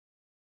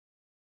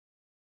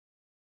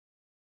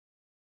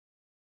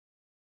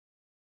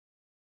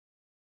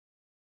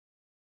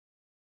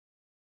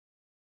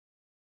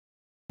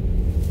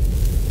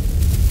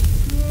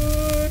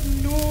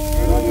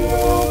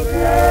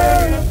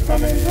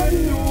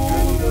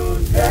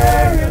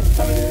chariots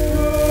coming in.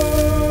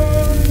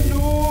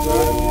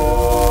 Good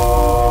news,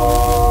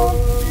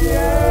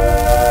 yeah,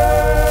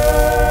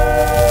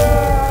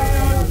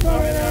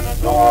 coming and I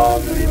don't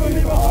want to leave me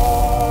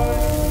behind.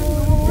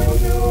 Good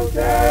news,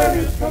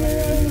 chariots coming in.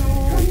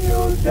 Good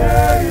news,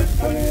 chariots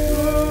coming in.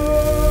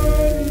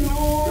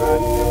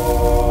 Good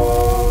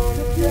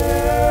news,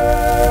 yeah,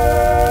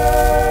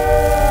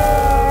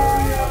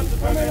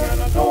 coming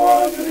and I don't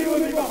want to leave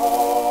me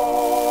behind.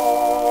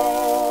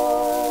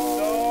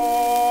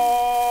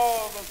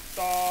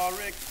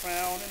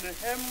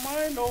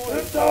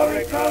 The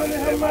starry crown in the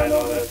hem, I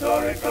know, the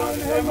starry crown in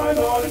the hem, I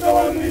know, I don't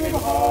want to leave me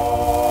behind.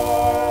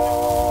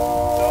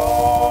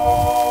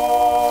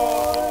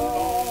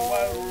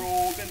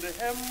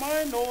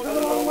 The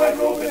long white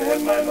robe in the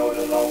hem, I know,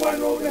 the long white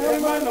robe in the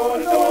hem, I know, I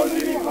don't want to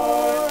leave me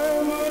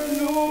behind.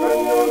 Good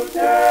news,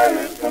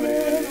 chariots coming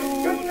in,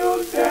 good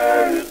news,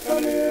 chariots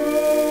coming in.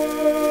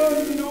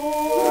 Good news,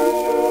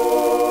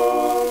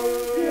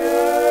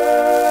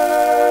 yeah,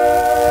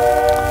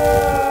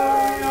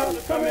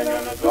 coming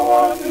and I don't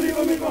want to leave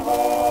me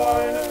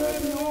behind.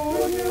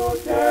 Good news,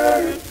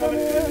 chariots coming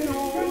in.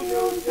 Good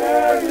news,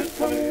 chariots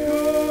coming in.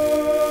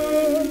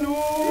 Good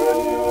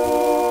news,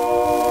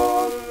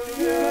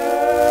 yeah,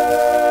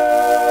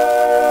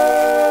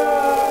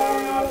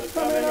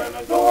 coming and I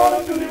don't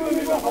want to leave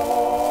me behind.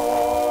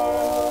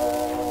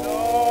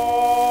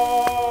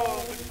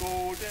 The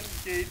golden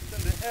gates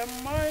in the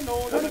hem, I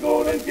know. The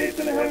golden gates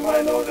in the hem, I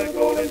know. The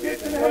golden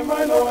gates in the hem, I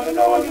know. And I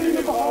don't want to leave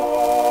me behind.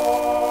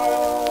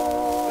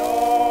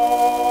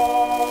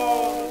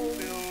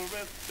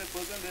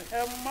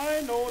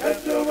 I know that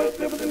silver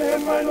slippers in the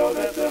hem, I know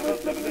that silver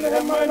slippers in the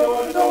hem, I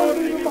know, and I don't want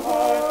to leave me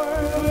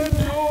behind.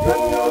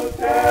 Good news,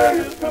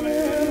 chariots coming in,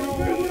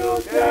 good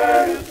news,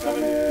 chariots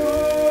coming in.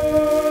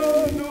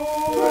 Good news,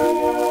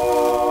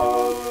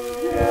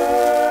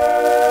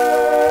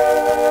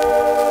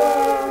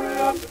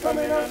 chariots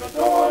coming in, and I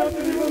don't want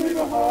to leave me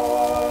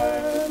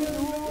behind.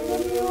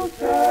 Good news,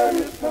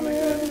 chariots coming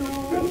in,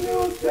 good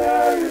news,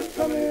 chariots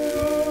coming in.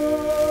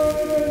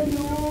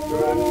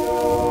 Good news.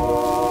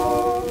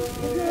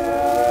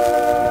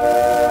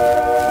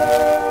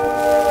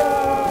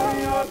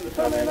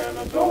 And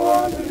I don't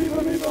want to leave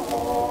me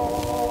behind.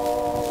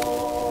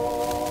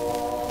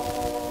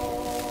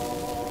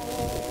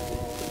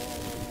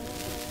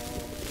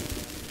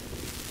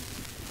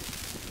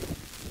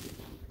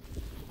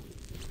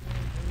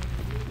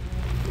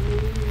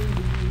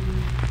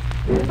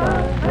 If I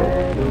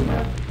had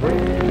my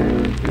way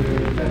to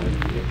them,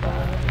 if I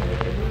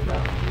had my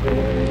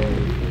way,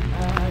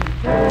 I'd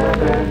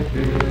heaven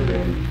to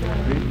them,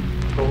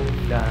 Ribault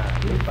down.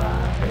 If I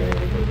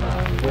had my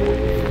way.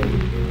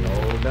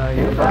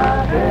 If I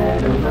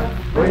had my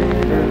way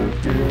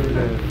to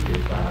them,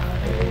 if I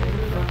had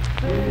my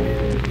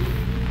way,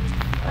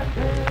 I'd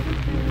have it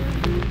to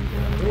you.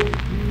 If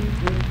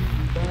Jesus,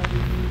 everybody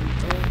would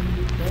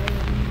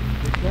understand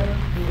the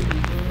gospel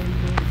is on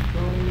the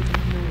story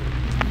of man.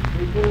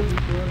 Because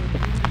it's what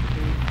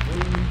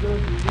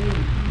Jesus is,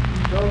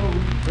 so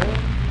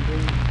best,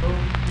 and so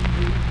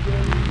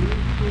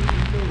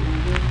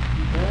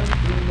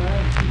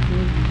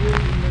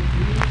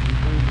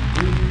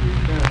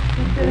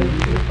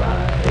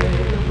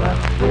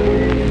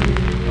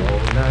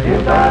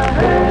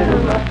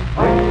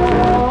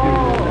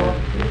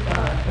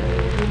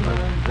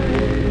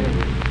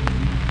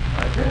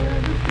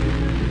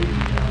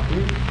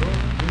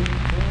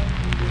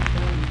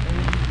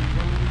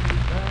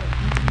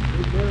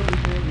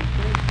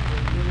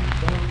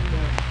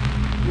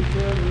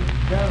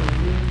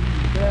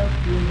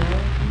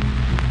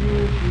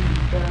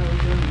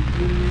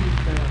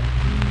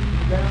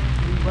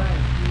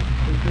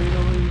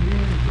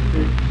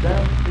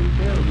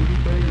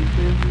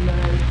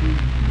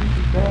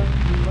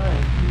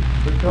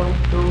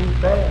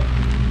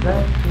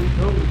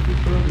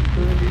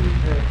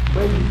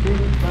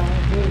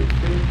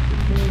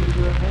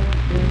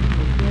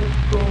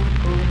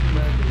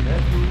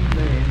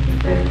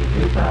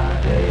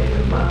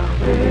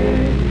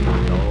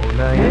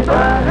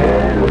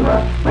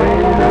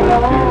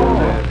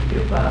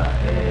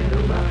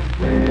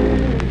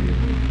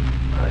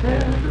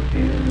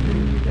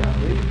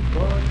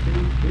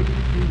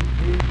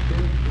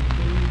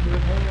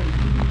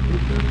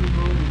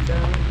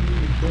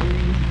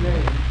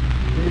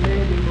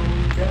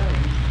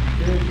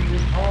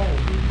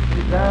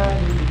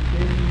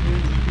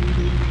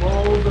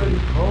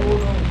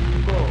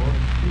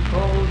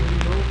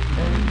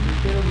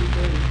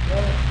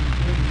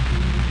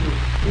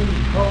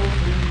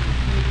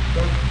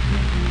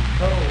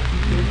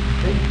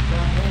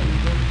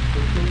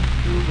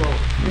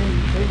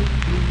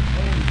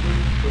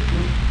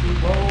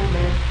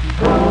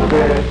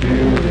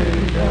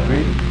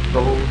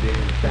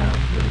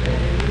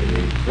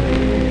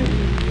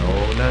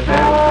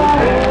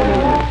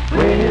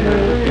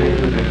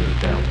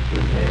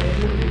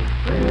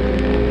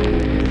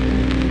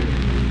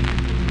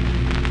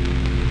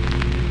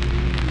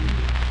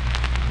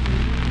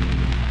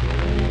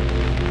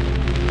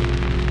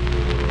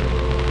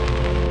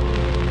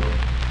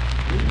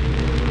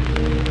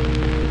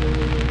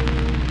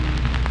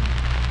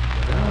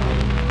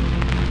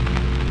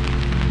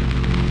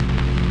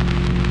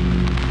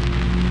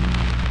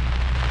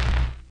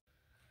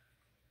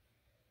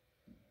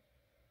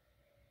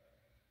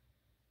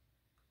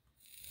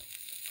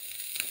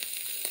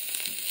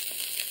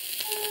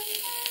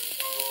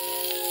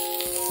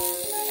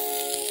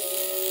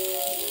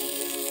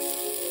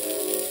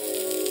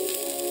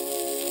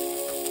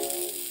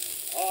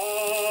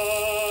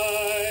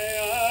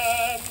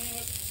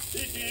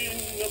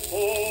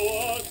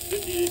for a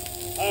city,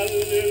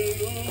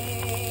 hallelujah.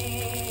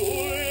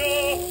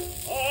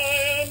 I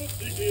am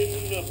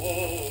seeking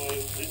for a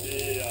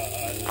city,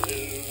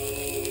 hallelujah.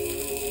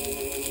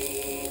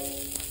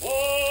 For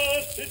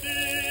a city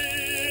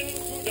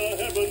into the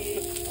heaven,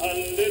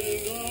 hallelujah.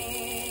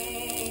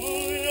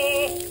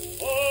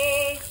 For a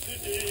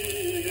city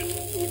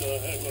into the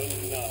heaven,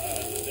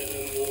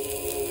 hallelujah.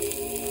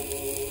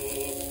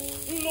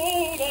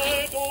 Lord, I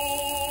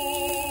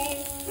don't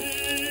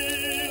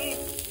feel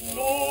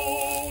no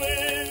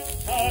way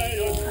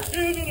tired.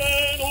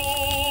 Children, oh,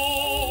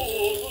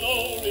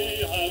 glory,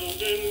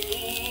 hallelujah.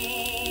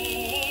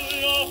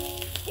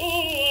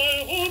 Oh, I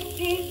hope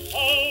to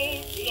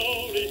shout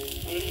glory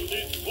when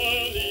this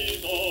world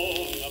is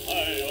on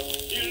fire.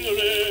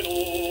 Children,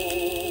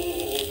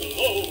 oh,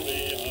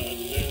 glory,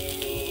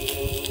 hallelujah.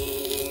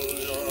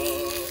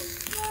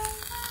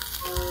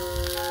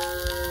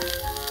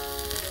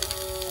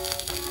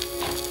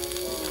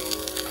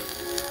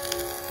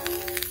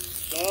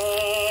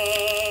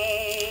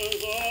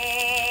 Stars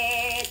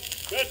of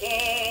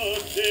better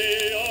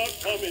day are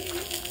coming,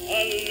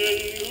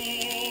 hallelujah.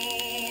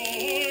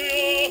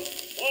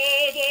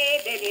 Stars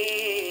of better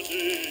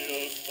day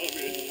are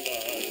coming,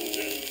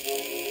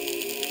 hallelujah.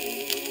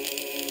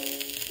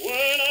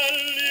 When I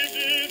leave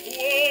this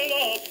world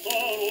of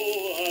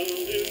sorrow,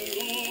 hallelujah.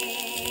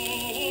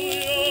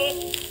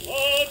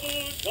 For to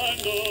find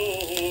the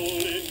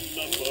holy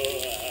number,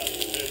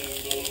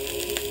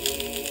 hallelujah.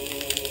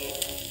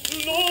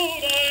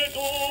 Lord, I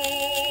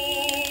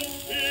don't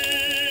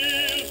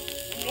feel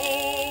no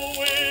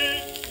way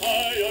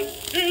tired.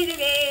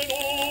 Children,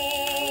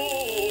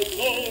 oh,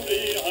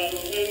 glory,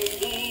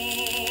 hallelujah.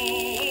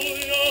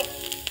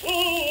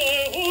 Oh, I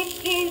hope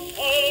to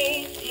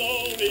shout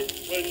glory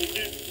when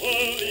this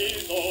world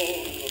is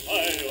on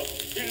fire.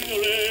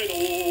 Children, oh,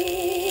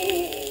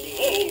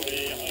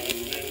 glory,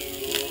 hallelujah.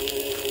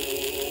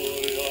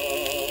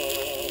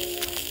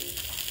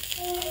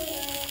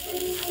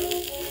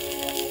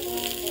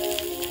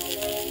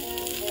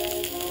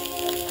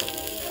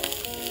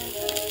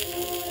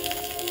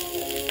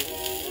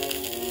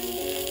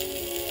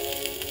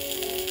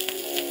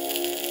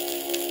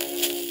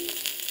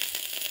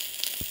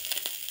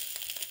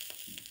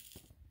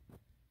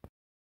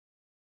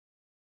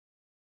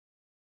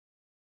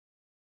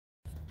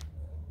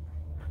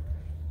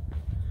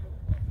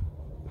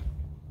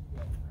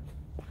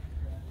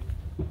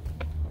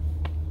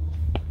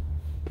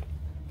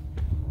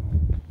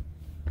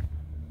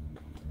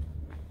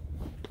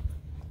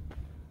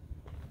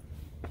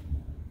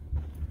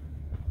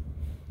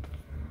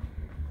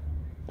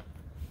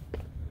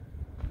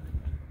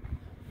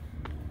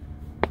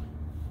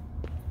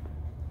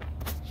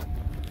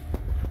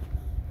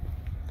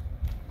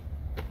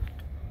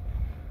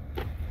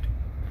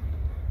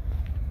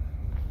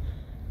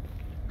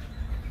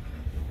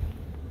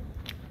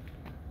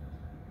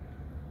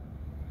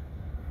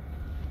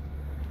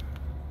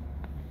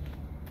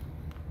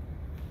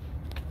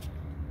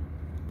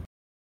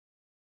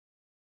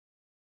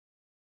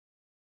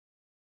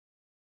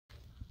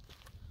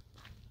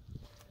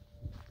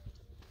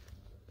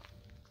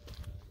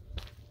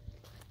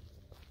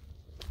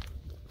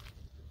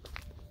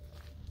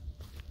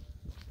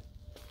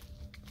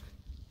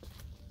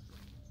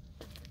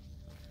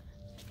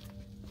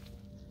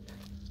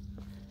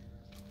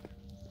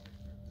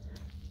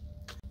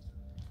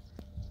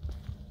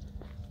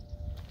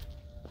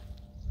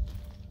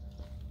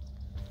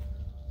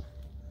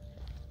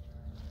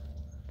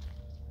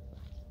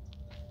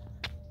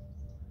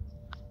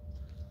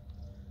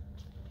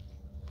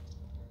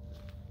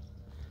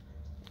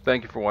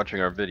 Thank you for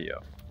watching our video.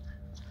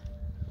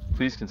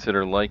 Please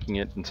consider liking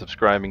it and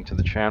subscribing to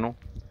the channel.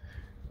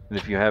 And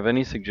if you have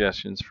any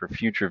suggestions for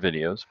future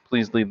videos,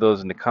 please leave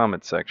those in the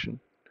comment section.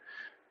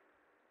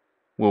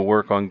 We'll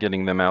work on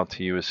getting them out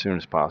to you as soon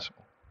as possible.